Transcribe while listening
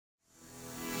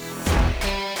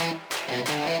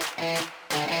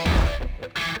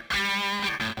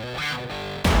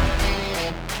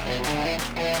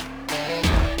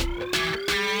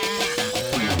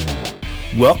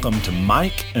Welcome to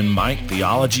Mike and Mike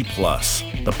Theology Plus,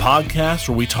 the podcast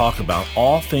where we talk about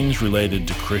all things related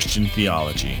to Christian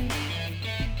theology.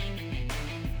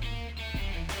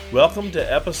 Welcome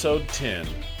to episode 10,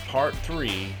 part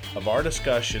 3 of our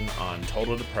discussion on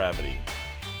total depravity.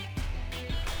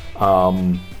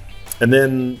 And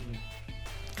then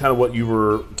kind of what you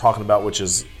were talking about, which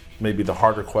is maybe the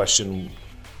harder question,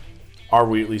 are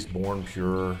we at least born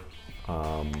pure?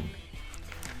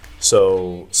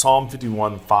 So Psalm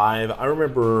 51:5, I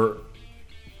remember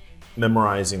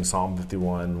memorizing Psalm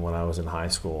 51 when I was in high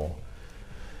school.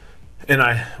 And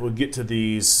I would get to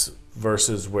these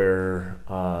verses where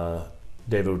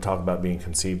David would talk about being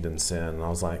conceived in sin. And I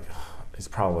was like, he's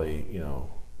probably,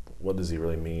 what does he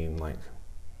really mean? Like,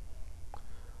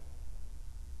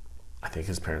 I think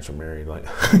his parents were married,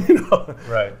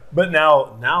 Right. But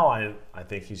now I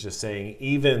think he's just saying,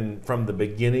 even from the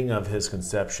beginning of his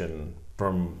conception,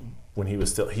 from when he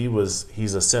was still,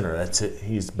 he's a sinner. That's it.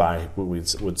 He's by what we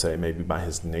would say, maybe by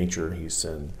his nature, he's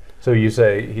sinned. So you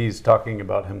say he's talking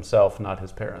about himself, not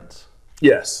his parents.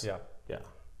 Yes. Yeah. Yeah.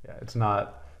 Yeah. It's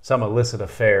not some illicit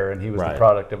affair and he was Right. the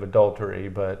product of adultery,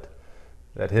 but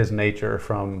that his nature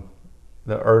from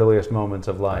the earliest moments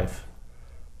of life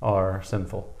are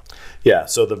sinful. Yeah.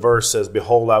 So the verse says,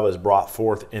 "Behold, I was brought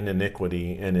forth in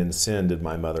iniquity, and in sin did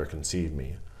my mother conceive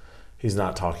me." He's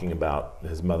not talking about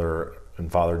his mother and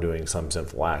father doing some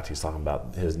sinful act. He's talking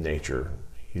about his nature.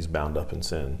 He's bound up in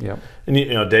sin. Yep. And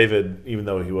David, even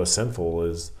though he was sinful,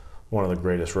 is one of the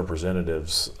greatest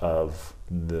representatives of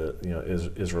the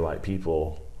Israelite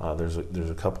people. There's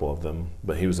a couple of them,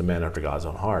 but he was a man after God's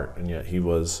own heart, and yet he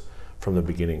was from the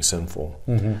beginning sinful.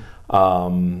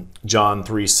 Mm-hmm. John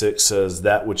 3:6 says,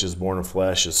 "That which is born of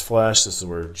flesh is flesh." This is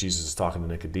where Jesus is talking to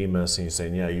Nicodemus, and he's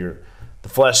saying, the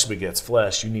flesh begets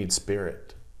flesh. You need spirit.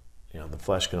 The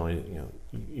flesh can only,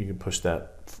 you can push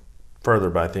that further,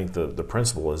 but I think the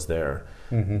principle is there,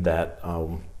 mm-hmm. that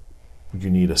you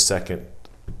need a second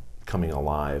coming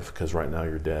alive, because right now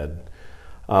you're dead.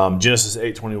 Genesis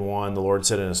 8:21, the Lord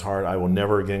said in his heart, "I will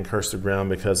never again curse the ground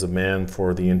because of man,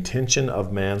 for the intention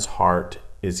of man's heart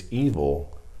is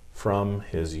evil from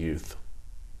his youth."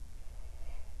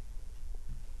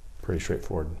 Pretty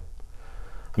straightforward.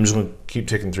 I'm just going to keep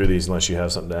ticking through these unless you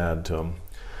have something to add to them.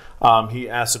 He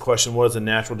asks the question, what is the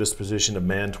natural disposition of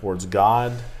man towards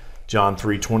God? John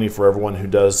 3:20, "For everyone who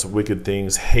does wicked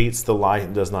things hates the light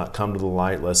and does not come to the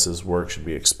light, lest his work should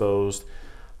be exposed."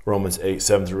 Romans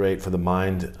 8:7-8, "For the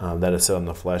mind that is set on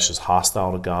the flesh is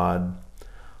hostile to God."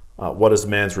 What is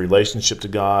man's relationship to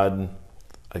God?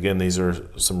 Again, these are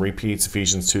some repeats.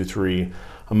 Ephesians 2:3,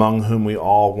 "Among whom we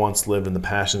all once lived in the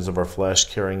passions of our flesh,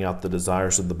 carrying out the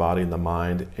desires of the body and the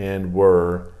mind, and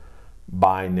were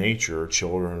by nature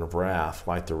children of wrath,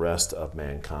 like the rest of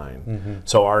mankind." Mm-hmm.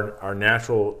 So our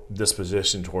natural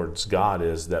disposition towards God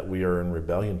is that we are in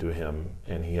rebellion to him,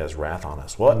 and he has wrath on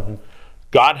us. What? Mm-hmm.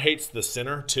 God hates the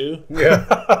sinner too?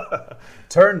 Yeah.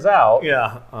 Turns out.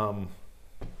 Yeah.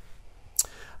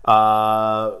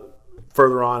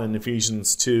 Further on in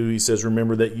Ephesians 2, he says,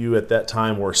 "Remember that you at that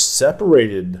time were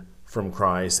separated from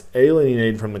Christ,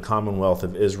 alienated from the commonwealth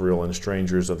of Israel, and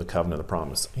strangers of the covenant of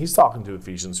promise." He's talking to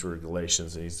Ephesians through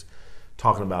Galatians, and he's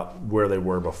talking about where they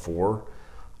were before.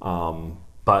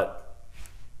 But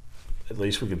at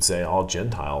least we could say all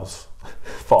Gentiles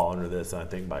fall under this. And I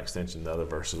think by extension, the other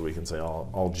verses, we can say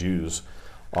all Jews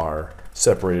are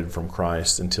separated from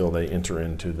Christ until they enter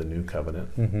into the new covenant.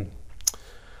 Mm-hmm.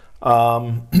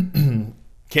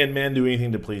 Can man do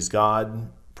anything to please God?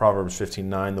 Proverbs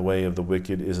 15:9, "The way of the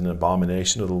wicked is an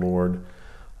abomination to the Lord.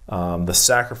 The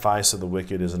sacrifice of the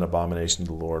wicked is an abomination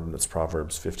to the Lord." And that's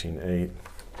Proverbs 15:8.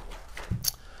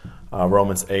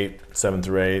 Romans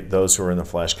 8:7-8, "Those who are in the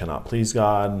flesh cannot please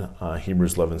God."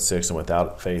 Hebrews 11:6, "And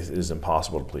without faith it is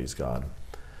impossible to please God."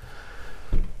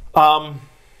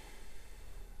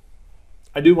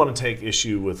 I do want to take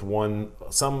issue with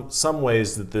some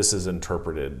ways that this is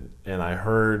interpreted, and I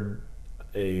heard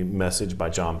a message by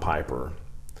John Piper.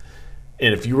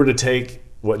 And if you were to take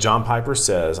what John Piper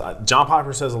says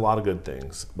a lot of good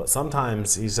things, but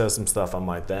sometimes he says some stuff I'm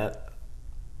like, that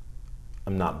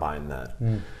I'm not buying that.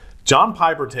 John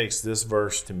Piper takes this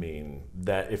verse to mean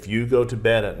that if you go to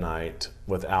bed at night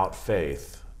without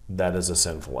faith, that is a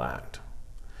sinful act.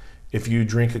 If you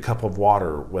drink a cup of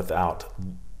water without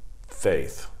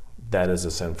faith, that is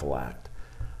a sinful act.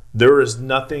 There is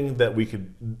no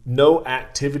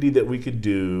activity that we could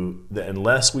do that,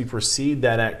 unless we proceed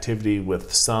that activity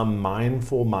with some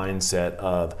mindful mindset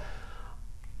of,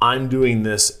 I'm doing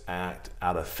this act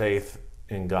out of faith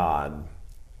in God,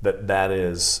 that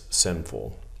is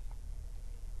sinful.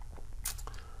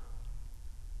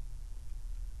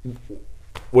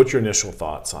 What's your initial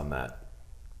thoughts on that?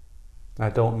 I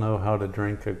don't know how to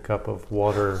drink a cup of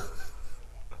water.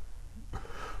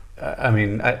 I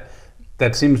mean,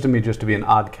 that seems to me just to be an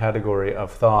odd category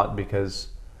of thought, because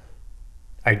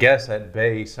I guess at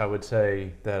base I would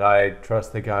say that I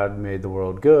trust that God made the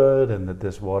world good and that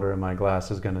this water in my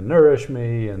glass is going to nourish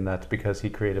me, and that's because he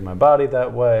created my body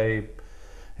that way.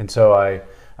 And so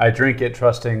I drink it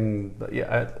trusting.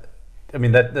 I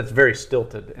mean, that's very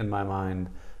stilted in my mind.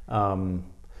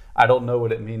 I don't know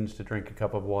what it means to drink a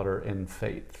cup of water in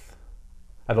faith.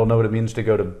 I don't know what it means to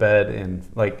go to bed in,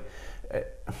 like,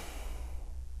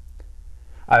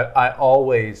 I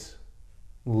always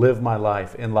live my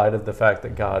life in light of the fact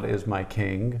that God is my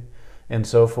king. And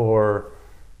so for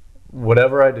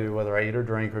whatever I do, whether I eat or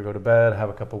drink or go to bed, have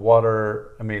a cup of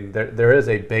water, I mean, there is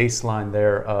a baseline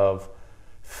there of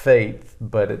faith,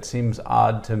 but it seems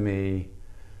odd to me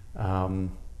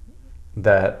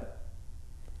that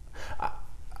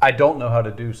I don't know how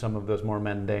to do some of those more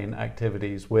mundane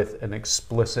activities with an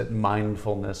explicit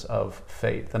mindfulness of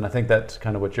faith. And I think that's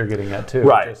kind of what you're getting at too.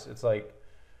 Right. It's like,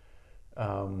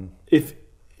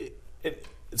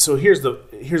 so here's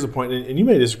the point, and you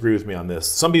may disagree with me on this.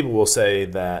 Some people will say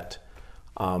that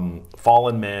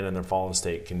fallen man in their fallen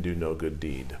state can do no good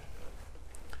deed.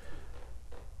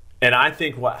 And I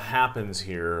think what happens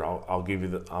here, I'll give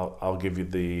you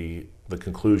the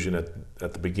conclusion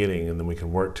at the beginning, and then we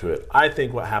can work to it. I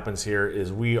think what happens here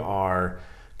is we are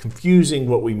confusing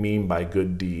what we mean by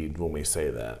good deed when we say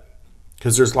that,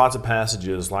 because there's lots of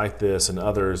passages like this and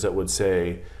others that would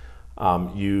say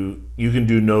you can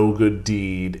do no good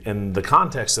deed, and the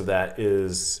context of that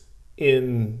is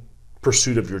in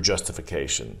pursuit of your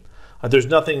justification. There's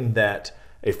nothing that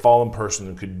a fallen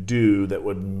person could do that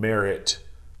would merit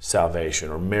salvation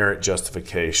or merit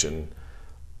justification,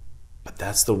 but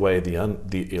that's the way the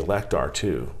elect are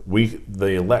too.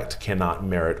 The elect cannot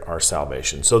merit our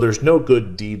salvation. So there's no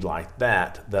good deed like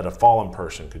that a fallen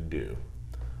person could do,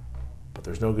 but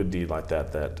there's no good deed like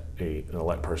that an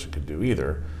elect person could do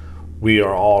either. We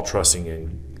are all trusting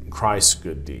in Christ's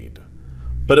good deed.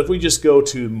 But if we just go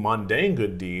to mundane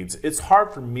good deeds, it's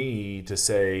hard for me to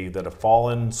say that a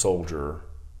fallen soldier,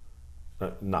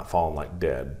 not fallen like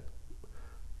dead,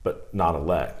 but not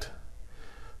elect,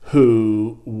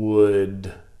 who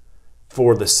would,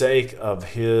 for the sake of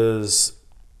his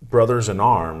brothers in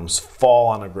arms, fall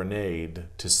on a grenade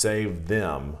to save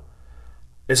them,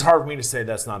 it's hard for me to say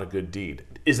that's not a good deed.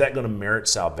 Is that going to merit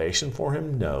salvation for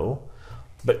him? No.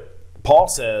 But Paul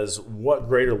says, what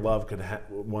greater love could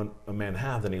a man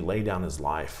have than he lay down his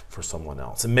life for someone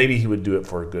else? And maybe he would do it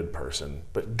for a good person,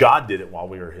 but God did it while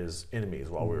we were his enemies,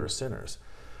 while we were sinners.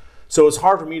 So it's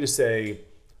hard for me to say,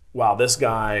 wow, this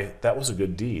guy, that was a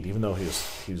good deed, even though he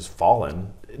was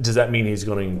fallen. Does that mean is that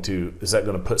going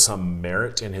to put some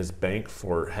merit in his bank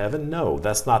for heaven? No,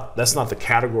 that's not the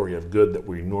category of good that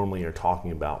we normally are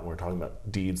talking about when we're talking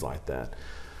about deeds like that.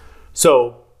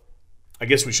 So I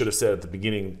guess we should have said at the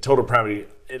beginning, total depravity,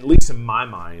 at least in my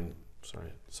mind,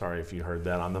 sorry if you heard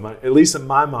that on the mic, at least in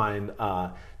my mind,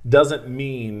 doesn't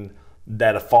mean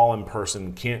that a fallen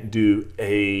person can't do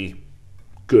a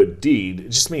good deed. It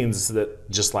just means that,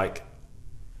 just like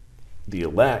the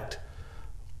elect,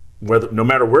 no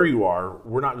matter where you are,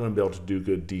 we're not going to be able to do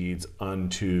good deeds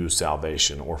unto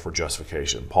salvation or for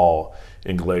justification. Paul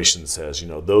in Galatians says,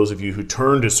 those of you who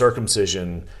turn to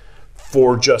circumcision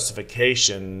for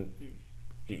justification,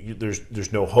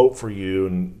 there's no hope for you.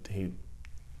 And he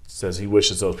says he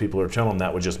wishes those people who are telling him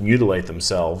that would just mutilate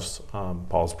themselves.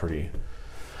 Paul's pretty...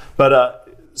 But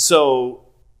so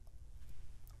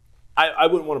I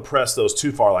wouldn't want to press those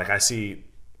too far like I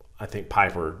think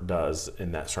Piper does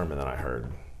in that sermon that I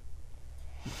heard.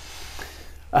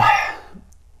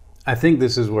 I think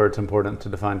this is where it's important to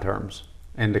define terms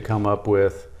and to come up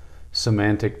with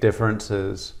semantic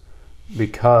differences,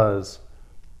 because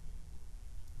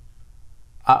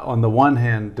on the one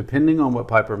hand, depending on what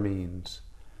Piper means,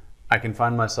 I can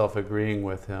find myself agreeing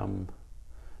with him,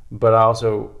 but I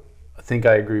also think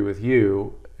I agree with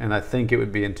you, and I think it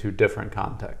would be in two different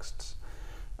contexts.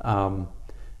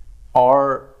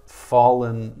 Are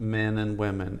fallen men and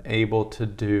women able to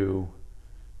do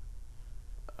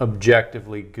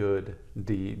objectively good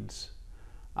deeds?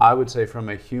 I would say from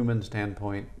a human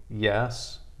standpoint,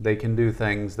 yes, they can do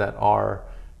things that are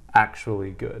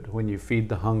actually good. When you feed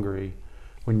the hungry,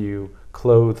 when you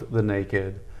clothe the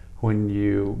naked, when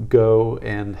you go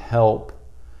and help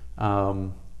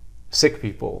sick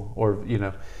people, or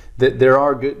there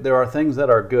are things that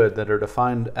are good that are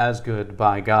defined as good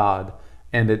by God,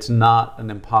 and it's not an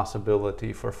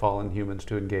impossibility for fallen humans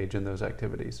to engage in those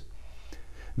activities.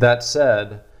 That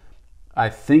said, I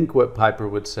think what Piper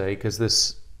would say, because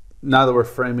this now that we're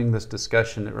framing this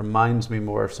discussion, it reminds me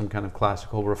more of some kind of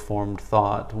classical Reformed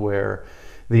thought where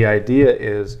the idea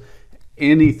is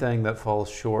anything that falls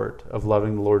short of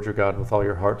loving the Lord your God with all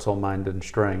your heart, soul, mind, and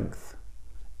strength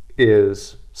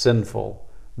is sinful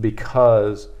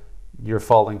because you're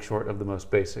falling short of the most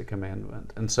basic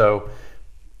commandment. And so,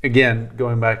 again,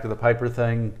 going back to the Piper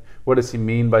thing, what does he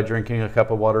mean by drinking a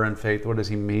cup of water in faith? What does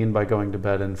he mean by going to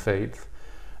bed in faith?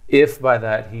 If by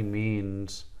that he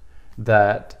means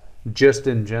that just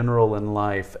in general in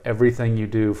life, everything you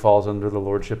do falls under the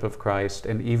lordship of Christ,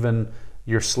 and even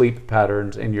your sleep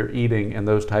patterns and your eating and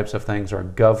those types of things are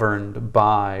governed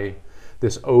by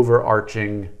this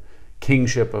overarching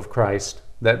kingship of Christ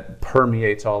that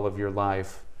permeates all of your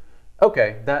life.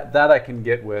 Okay, that I can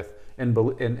get with,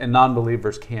 and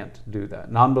non-believers can't do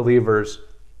that. Non-believers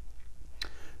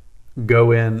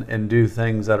go in and do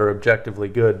things that are objectively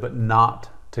good, but not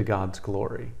to God's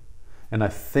glory. And I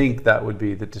think that would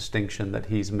be the distinction that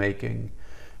he's making.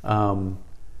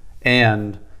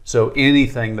 And so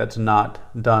anything that's not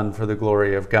done for the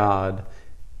glory of God,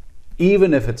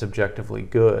 even if it's objectively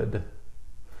good,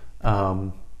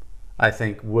 I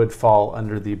think would fall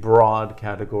under the broad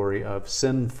category of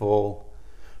sinful,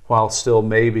 while still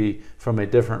maybe from a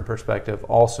different perspective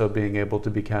also being able to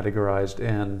be categorized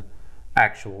in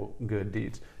actual good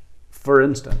deeds. For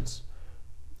instance,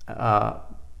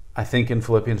 I think in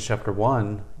Philippians chapter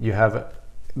 1, you have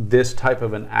this type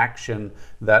of an action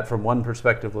that from one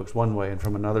perspective looks one way and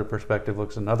from another perspective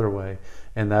looks another way.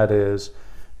 And that is,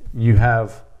 you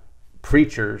have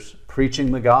preachers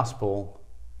preaching the gospel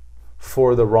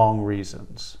for the wrong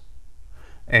reasons.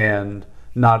 And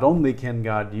not only can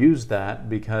God use that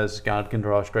because God can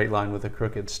draw a straight line with a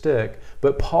crooked stick,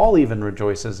 but Paul even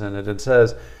rejoices in it and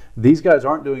says, these guys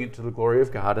aren't doing it to the glory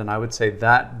of God, and I would say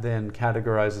that then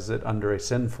categorizes it under a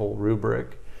sinful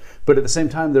rubric. But at the same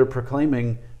time, they're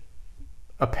proclaiming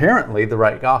apparently the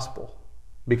right gospel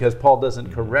because Paul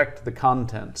doesn't correct the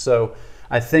content. So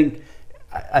I think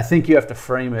you have to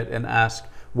frame it and ask,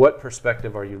 what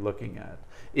perspective are you looking at?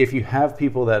 If you have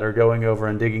people that are going over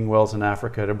and digging wells in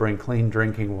Africa to bring clean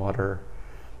drinking water,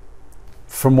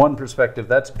 from one perspective,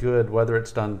 that's good whether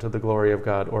it's done to the glory of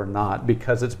God or not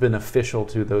because it's beneficial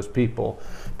to those people.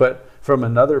 But from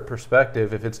another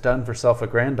perspective, if it's done for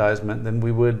self-aggrandizement, then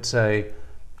we would say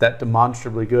that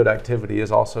demonstrably good activity is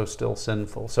also still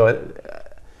sinful. So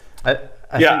I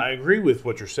agree with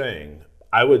what you're saying.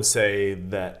 I would say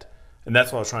that, and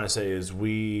that's what I was trying to say, is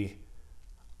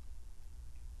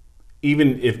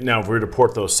even if we're to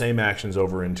port those same actions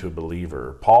over into a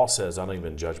believer, Paul says, I don't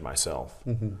even judge myself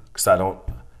because I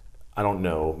don't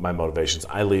know my motivations.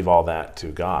 I leave all that to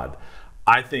God.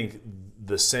 I think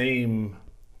the same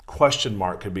question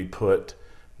mark could be put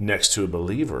next to a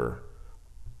believer.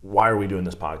 Why are we doing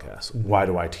this podcast? Why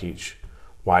do I teach?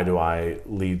 Why do I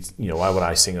lead? Why would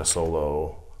I sing a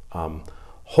solo?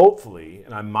 Hopefully,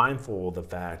 and I'm mindful of the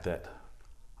fact that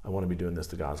I want to be doing this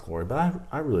to God's glory, but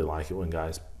I really like it when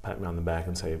guys pat me on the back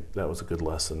and say, that was a good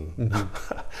lesson.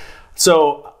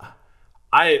 So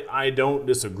I don't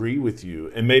disagree with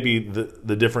you. And maybe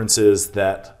the difference is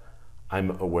that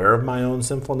I'm aware of my own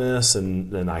sinfulness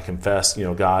and I confess,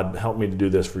 God, help me to do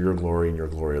this for your glory and your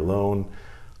glory alone.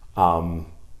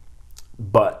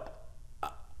 But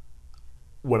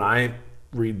when I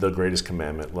read the greatest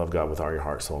commandment, love God with all your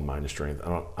heart, soul, mind, and strength, I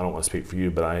don't want to speak for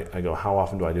you, but I go, how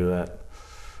often do I do that?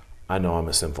 I know I'm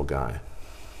a sinful guy.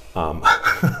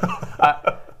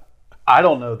 I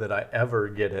don't know that I ever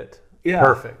get it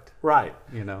perfect. Right.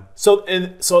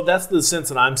 So that's the sense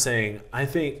that I'm saying. I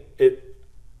think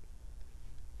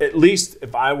at least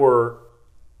if I were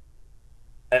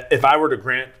to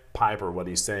grant Piper what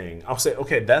he's saying, I'll say,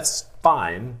 okay, that's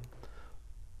fine.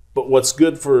 But what's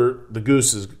good for the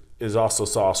goose is also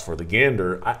sauce for the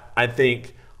gander. I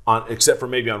think except for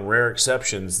maybe on rare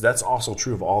exceptions, that's also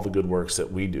true of all the good works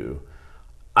that we do.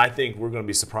 I think we're going to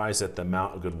be surprised at the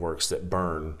amount of good works that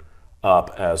burn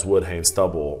up as wood, hay, and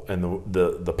stubble, and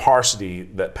the sparsity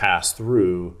that pass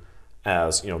through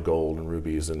as gold and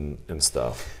rubies and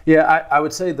stuff. Yeah, I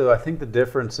would say though, I think the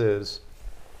difference is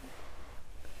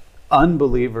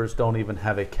unbelievers don't even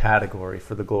have a category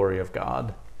for the glory of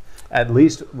God. At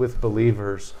least with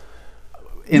believers.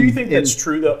 Do you think that's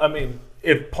true though? I mean,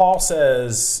 if Paul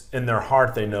says in their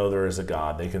heart they know there is a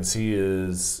God, they can see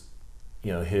his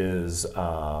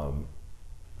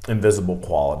invisible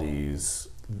qualities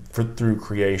through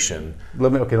creation.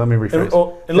 Let me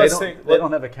rephrase. They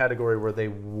don't have a category where they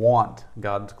want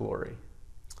God's glory.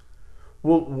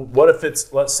 Well, what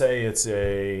if let's say it's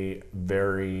a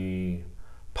very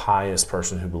pious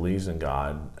person who believes in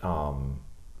God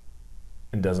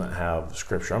and doesn't have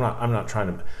Scripture? I'm not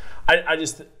trying to. I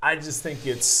just think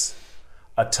it's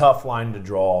a tough line to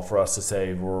draw for us to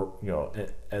say we're,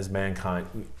 as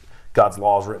mankind, God's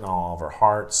law is written on all of our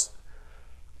hearts.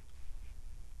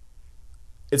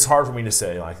 It's hard for me to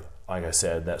say, like I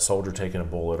said, that soldier taking a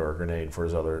bullet or a grenade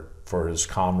for his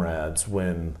comrades,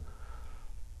 when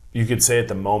you could say at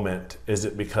the moment, is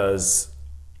it because,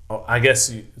 I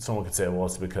guess someone could say, well,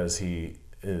 it's because he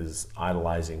is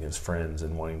idolizing his friends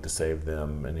and wanting to save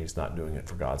them, and he's not doing it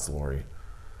for God's glory.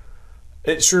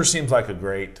 It sure seems like a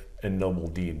great and noble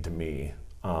deed to me.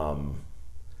 And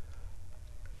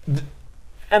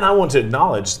I want to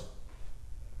acknowledge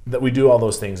that we do all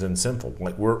those things in sinful.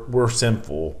 Like we're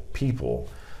sinful people.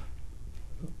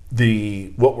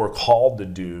 What we're called to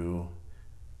do,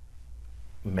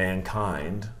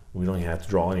 mankind, we don't even have to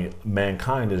draw any.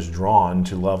 Mankind is drawn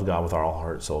to love God with our all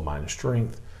heart, soul, mind, and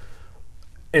strength.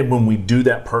 And when we do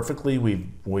that perfectly,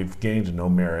 we've gained no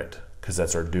merit, because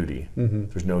that's our duty. Mm-hmm.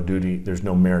 There's no duty. There's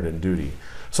no merit in duty.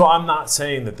 So I'm not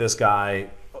saying that this guy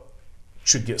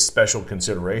should get special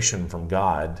consideration from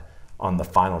God on the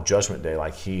final judgment day,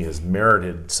 like he has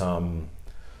merited some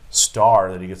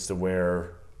star that he gets to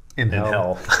wear in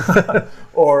hell.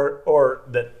 or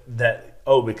that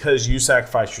because you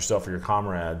sacrificed yourself for your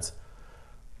comrades.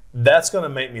 That's going to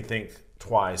make me think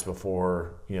twice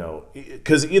before,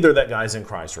 because either that guy's in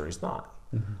Christ or he's not.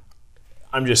 Mm-hmm.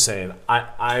 I'm just saying,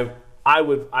 I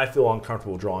feel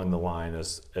uncomfortable drawing the line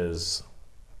as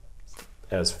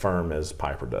firm as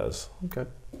Piper does. Okay.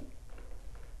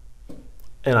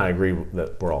 And I agree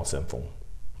that we're all sinful,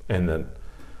 and that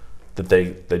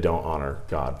they don't honor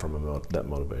God from that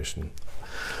motivation.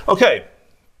 Okay.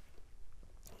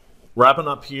 Wrapping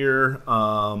up here,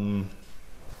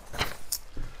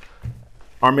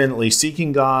 Arminently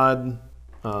seeking God.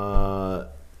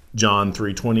 John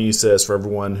 3:20 says, "For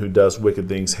everyone who does wicked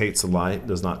things hates the light,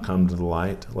 does not come to the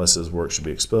light, lest his work should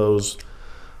be exposed."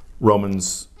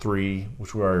 Romans 3,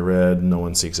 which we already read, "No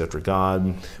one seeks after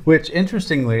God." Which,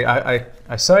 interestingly, I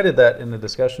cited that in the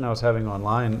discussion I was having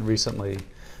online recently,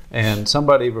 and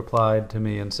somebody replied to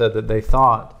me and said that they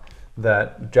thought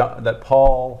that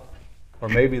Paul, or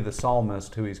maybe the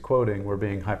psalmist who he's quoting, were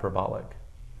being hyperbolic.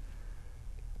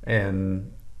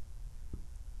 And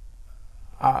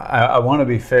I want to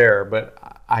be fair, but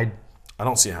I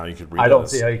don't see how you could read. I don't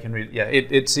see how you can read. Yeah,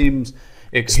 it seems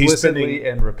explicitly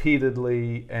and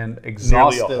repeatedly and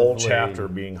exhaustively. Nearly a whole chapter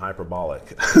being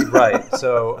hyperbolic. Right.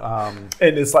 So,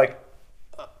 and it's like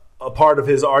a part of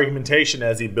his argumentation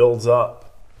as he builds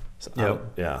up. So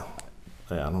yep.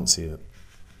 I don't see it.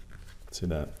 See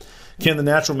that? Can the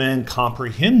natural man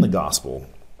comprehend the gospel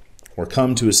or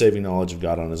come to a saving knowledge of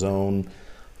God on his own?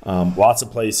 Lots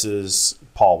of places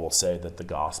Paul will say that the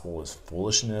gospel is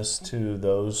foolishness to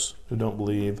those who don't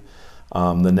believe.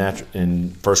 In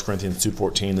 1 Corinthians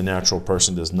 2:14, the natural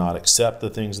person does not accept the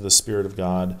things of the Spirit of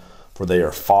God, for they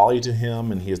are folly to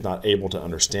him, and he is not able to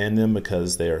understand them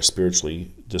because they are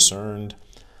spiritually discerned.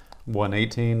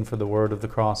 1:18, for the word of the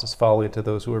cross is folly to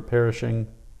those who are perishing.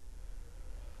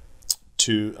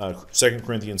 2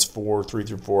 Corinthians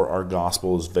 4:3-4, our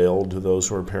gospel is veiled to those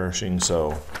who are perishing.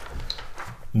 So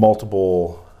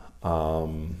multiple.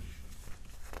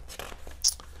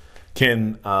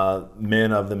 Can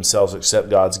men of themselves accept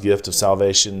God's gift of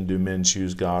salvation? Do men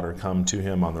choose God or come to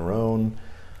him on their own?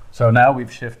 So now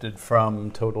we've shifted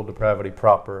from total depravity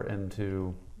proper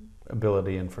into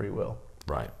ability and free will.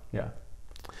 Right. Yeah.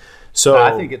 So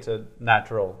I think it's a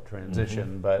natural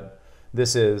transition, but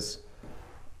this is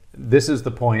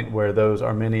the point where those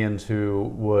Arminians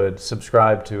who would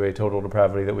subscribe to a total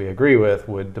depravity that we agree with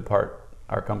would depart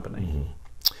our company. Mm-hmm.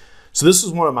 So this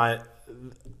is one of my...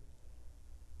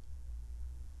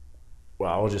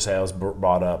 Well, I will just say I was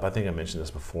brought up. I think I mentioned this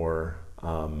before.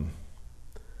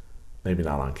 Maybe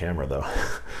not on camera, though.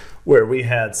 Where we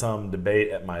had some debate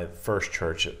at my first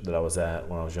church that I was at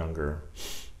when I was younger.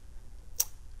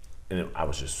 And I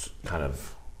was just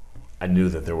I knew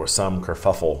that there was some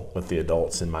kerfuffle with the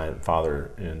adults, and my father,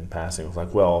 in passing, was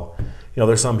like, well,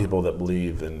 there's some people that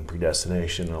believe in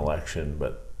predestination and election,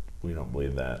 but we don't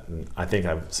believe that. And I think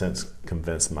I've since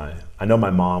convinced I know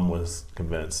my mom was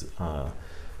convinced.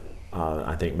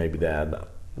 I think maybe Dad,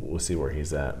 we'll see where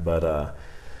he's at. But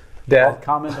Dad,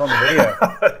 comment on the video.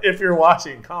 If you're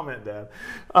watching, comment, Dad.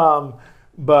 I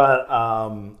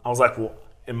was like, well,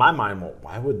 in my mind, well,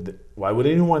 why would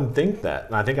anyone think that?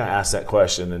 And I think I asked that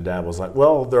question, and Dad was like,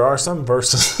 well, there are some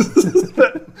verses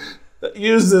that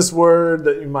use this word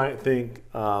that you might think.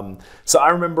 So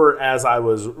I remember as I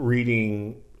was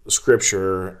reading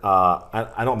Scripture.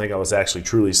 I don't think I was actually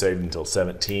truly saved until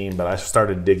 17, but I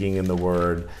started digging in the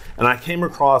Word, and I came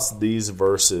across these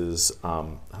verses.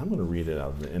 I'm going to read it out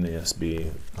of the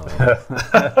NASB,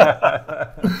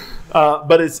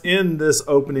 but it's in this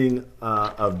opening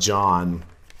of John,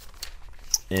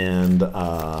 and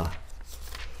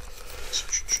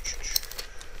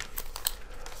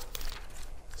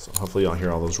so hopefully y'all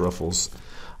hear all those ruffles.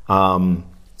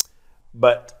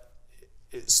 But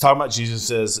it's talking about Jesus.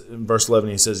 Says in verse 11,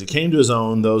 he says, he came to his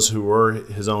own, those who were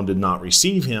his own did not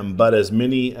receive him, but as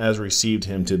many as received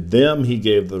him, to them he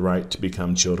gave the right to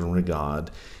become children of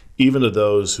God, even to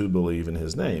those who believe in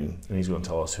his name. And he's going to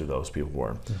tell us who those people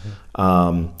were.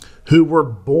 Who were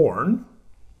born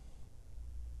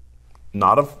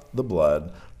not of the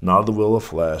blood, not of the will of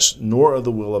flesh, nor of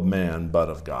the will of man, but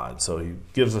of God. So he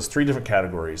gives us three different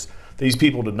categories. These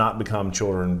people did not become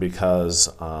children because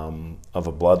of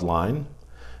a bloodline.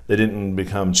 They didn't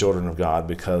become children of God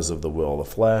because of the will of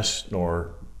the flesh,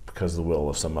 nor because of the will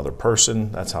of some other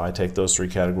person. That's how I take those three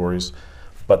categories.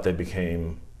 But they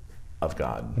became of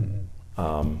God.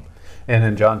 And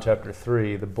in John chapter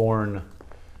 3, the born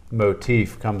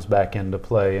motif comes back into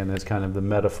play and is kind of the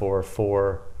metaphor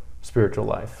for spiritual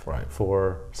life, right,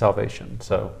 for salvation.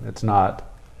 So it's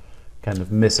not kind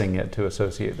of missing it to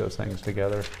associate those things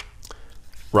together.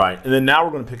 Right. And then now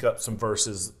we're going to pick up some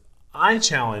verses. I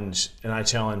challenge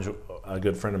a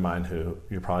good friend of mine who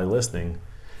you're probably listening,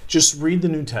 just read the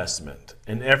New Testament.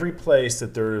 And every place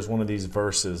that there is one of these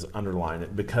verses, underline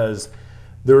it, because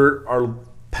there are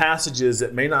passages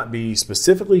that may not be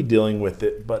specifically dealing with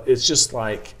it, but it's just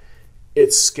like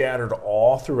it's scattered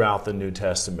all throughout the New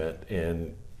Testament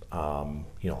in,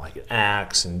 like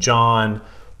Acts and John,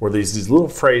 where these little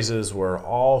phrases where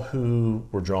all who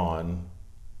were drawn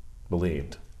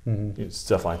believed.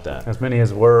 Stuff like that. As many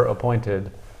as were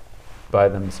appointed by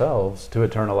themselves to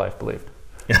eternal life believed.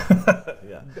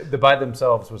 Yeah. The by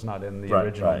themselves was not in the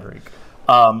original Greek.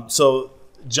 So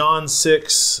John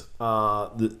 6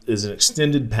 is an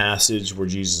extended passage where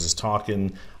Jesus is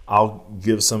talking. I'll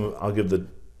give the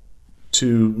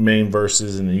two main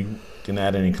verses, and you can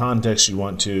add any context you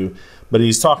want to. But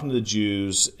he's talking to the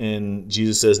Jews, and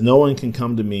Jesus says, "No one can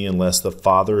come to me unless the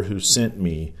Father who sent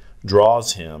me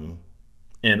draws him,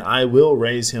 and I will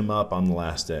raise him up on the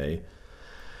last day."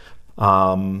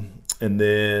 And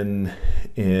then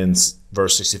in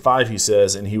verse 65 he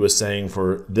says, "And he was saying,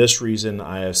 for this reason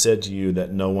I have said to you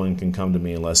that no one can come to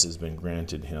me unless it has been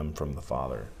granted him from the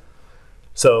Father."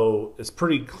 So it's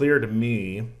pretty clear to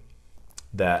me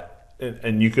that,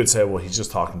 and you could say, well, he's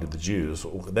just talking to the Jews.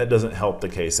 That doesn't help the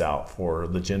case out for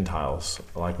the Gentiles,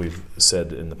 like we've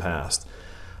said in the past.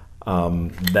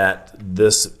 That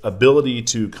this ability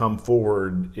to come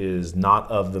forward is not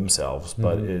of themselves,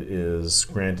 but it is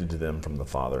granted to them from the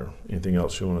Father. Anything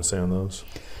else you want to say on those?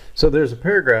 So there's a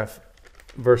paragraph,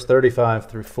 verse 35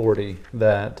 through 40,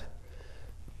 that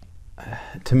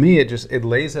to me it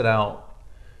lays it out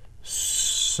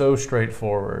so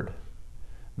straightforward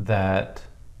that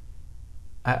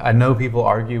I know people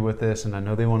argue with this, and I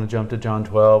know they want to jump to John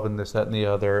 12 and this, that, and the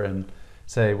other, and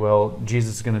say, well,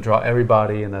 Jesus is going to draw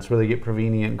everybody, and that's where they get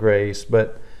prevenient grace.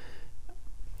 But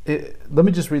let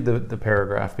me just read the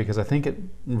paragraph, because I think it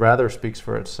rather speaks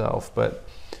for itself. But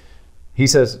he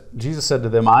says, Jesus said to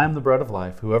them, "I am the bread of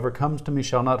life. Whoever comes to me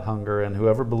shall not hunger, and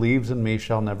whoever believes in me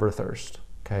shall never thirst."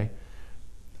 Okay?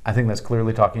 I think that's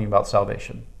clearly talking about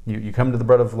salvation. You come to the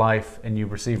bread of life, and you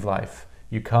receive life.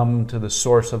 You come to the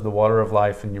source of the water of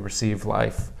life, and you receive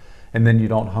life. And then you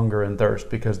don't hunger and thirst,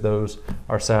 because those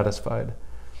are satisfied.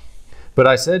 "But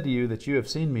I said to you that you have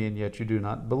seen me, and yet you do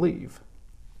not believe."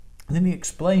 And then he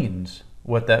explains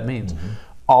what that means.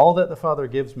 "All that the Father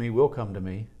gives me will come to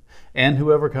me, and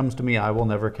whoever comes to me I will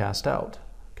never cast out."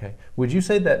 Okay. Would you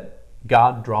say that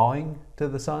God drawing to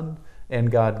the Son and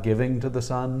God giving to the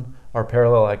Son are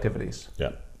parallel activities?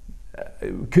 Yeah.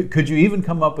 Could you even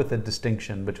come up with a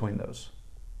distinction between those?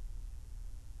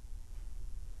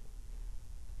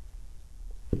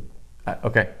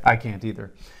 Okay, I can't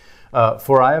either.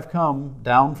 "For I have come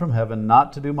down from heaven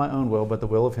not to do my own will, but the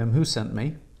will of him who sent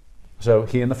me." So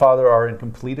he and the Father are in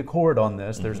complete accord on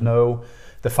this. There's no,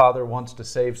 the Father wants to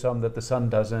save some that the Son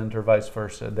doesn't, or vice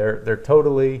versa. They're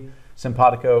totally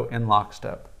simpatico in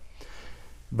lockstep.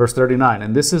 Verse 39,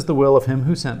 "And this is the will of him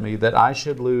who sent me, that I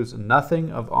should lose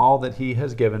nothing of all that he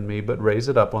has given me, but raise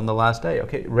it up on the last day."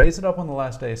 Okay, raise it up on the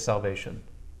last day is salvation.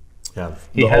 Yeah,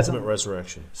 the ultimate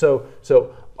resurrection. So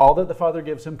all that the Father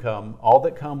gives him come, all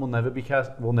that come will never be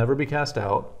cast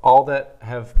out, all that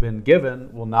have been given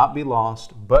will not be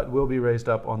lost, but will be raised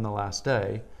up on the last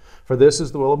day. For this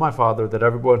is the will of my Father, that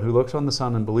everyone who looks on the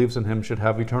Son and believes in him should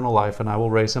have eternal life, and I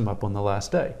will raise him up on the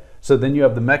last day. So then you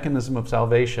have the mechanism of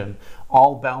salvation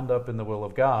all bound up in the will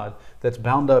of God, that's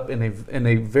bound up in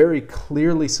a very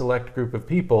clearly select group of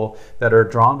people that are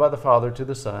drawn by the Father to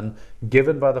the Son,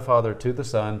 given by the Father to the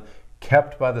Son,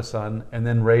 kept by the Son, and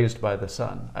then raised by the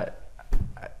Son.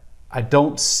 I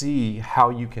don't see how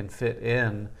you can fit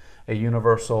in a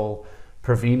universal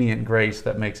prevenient grace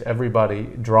that makes everybody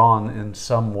drawn in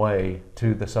some way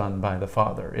to the Son by the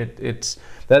Father.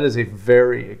 That is a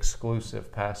very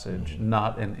exclusive passage,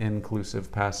 not an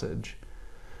inclusive passage.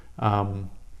 And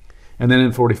then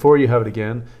in 44 you have it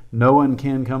again. No one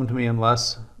can come to me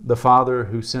unless the Father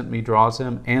who sent me draws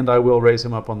him, and I will raise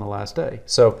him up on the last day.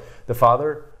 So the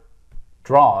Father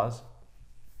draws,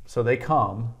 so they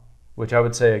come, which I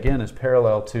would say again is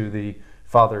parallel to the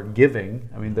Father giving.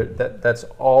 I mean, that's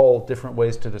all different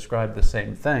ways to describe the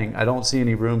same thing. I don't see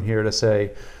any room here to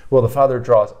say, well, the Father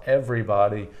draws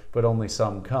everybody, but only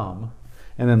some come.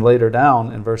 And then later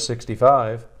down in verse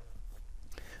 65,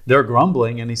 they're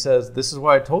grumbling, and he says, this is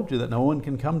why I told you that no one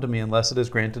can come to me unless it is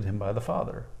granted him by the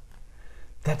Father.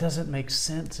 That doesn't make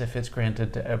sense if it's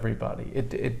granted to everybody.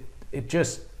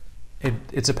 It's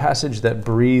a passage that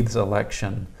breathes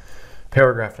election,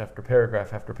 paragraph after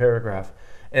paragraph after paragraph.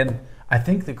 And I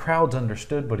think the crowds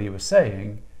understood what he was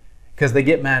saying because they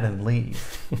get mad and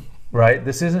leave, right?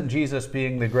 This isn't Jesus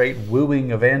being the great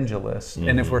wooing evangelist. Mm-hmm.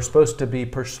 And if we're supposed to be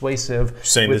persuasive...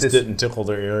 Saying this didn't tickle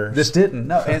their ears. This didn't,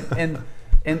 no. And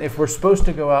if we're supposed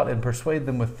to go out and persuade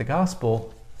them with the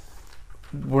gospel,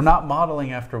 we're not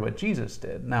modeling after what Jesus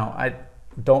did. Now, I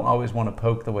don't always want to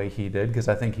poke the way he did because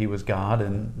I think he was God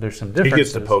and there's some differences. He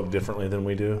gets to poke differently than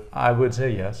we do. I would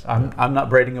say yes. I'm not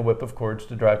braiding a whip of cords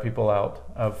to drive people out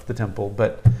of the temple,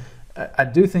 but I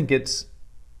do think it's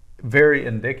very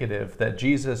indicative that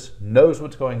Jesus knows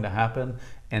what's going to happen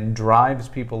and drives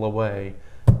people away.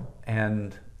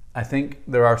 And I think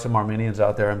there are some Arminians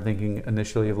out there. I'm thinking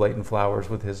initially of Leighton Flowers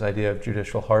with his idea of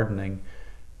judicial hardening.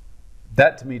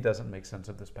 That to me doesn't make sense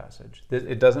of this passage.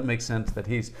 It doesn't make sense that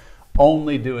he's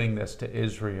only doing this to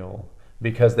Israel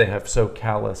because they have so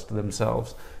calloused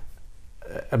themselves.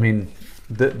 I mean,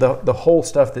 the whole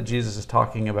stuff that Jesus is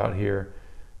talking about here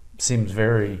seems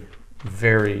very,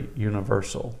 very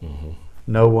universal. Mm-hmm.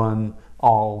 No one,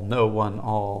 all, no one,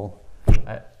 all.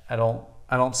 I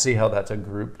don't see how that's a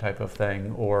group type of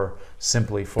thing or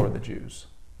simply for the Jews.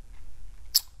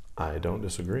 I don't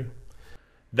disagree.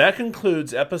 That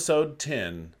concludes episode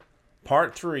 10,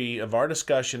 part 3 of our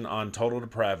discussion on total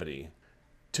depravity.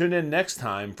 Tune in next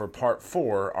time for part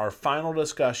 4, our final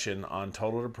discussion on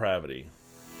total depravity.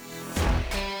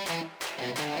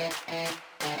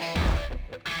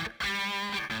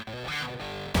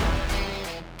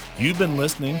 You've been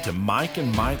listening to Mike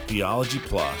and Mike Theology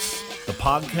Plus, the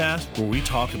podcast where we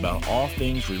talk about all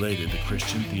things related to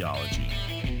Christian theology.